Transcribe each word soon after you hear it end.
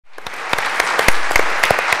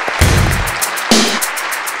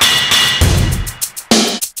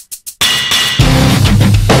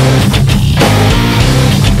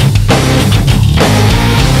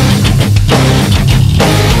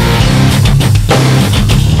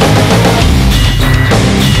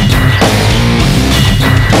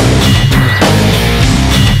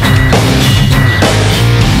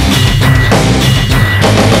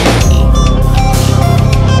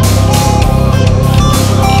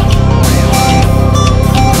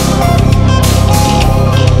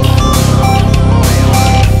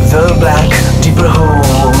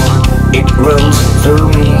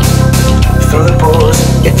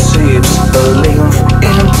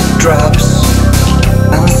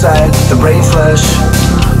the Brainflush.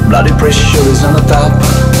 Bloody pressure is on the top.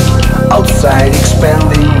 Outside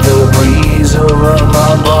expanding the breeze over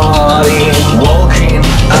my body. Walking,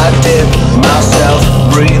 I dip myself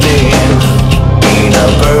breathing in a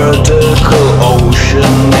vertical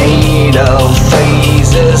ocean made of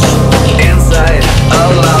phases. Inside a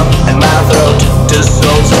lump in my throat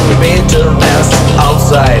dissolves bitterness.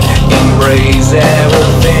 Outside embrace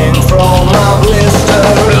everything from my blister.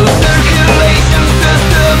 The circulation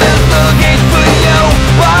system is the gate for your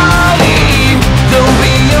body. Don't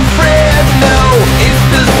be afraid, no, it's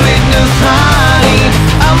the sweetness, honey.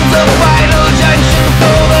 I'm the final junction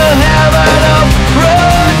for the heaven of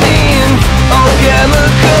protein. Oh,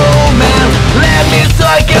 chemical man, let me so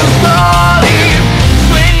I can start it.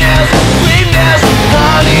 Sweetness, sweetness,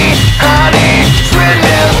 honey, honey.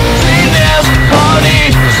 Sweetness, sweetness,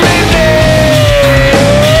 honey, sweetness.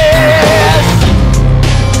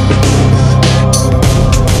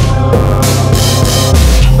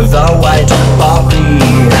 The white poppy,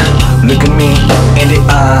 look at me in the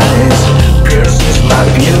eyes, pierces my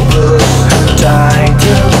pupils,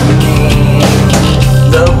 tightening.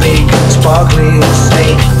 The big sparkly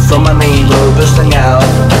snake from my navel bursting out.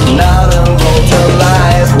 Not a mortal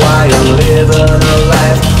life while living a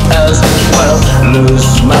life as well.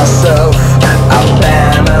 Lose myself, I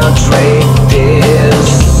penetrate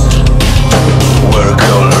this. Where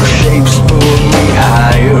color shapes pull me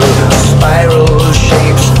higher, spiral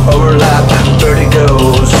shapes overlap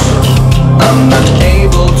vertigos. I'm not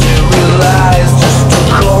able to realize just to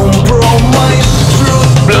compromise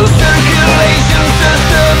truth. Blue circulation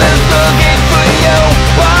system is the gate for your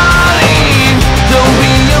body. Don't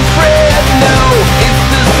be afraid, no, it's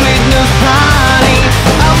the sweetness, honey.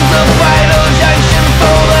 I'm the final junction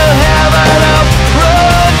for the heaven of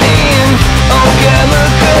protein. Oh,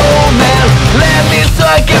 chemical man, let me so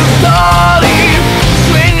I can start it.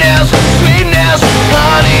 Sweetness, sweetness,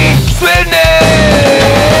 honey, sweetness.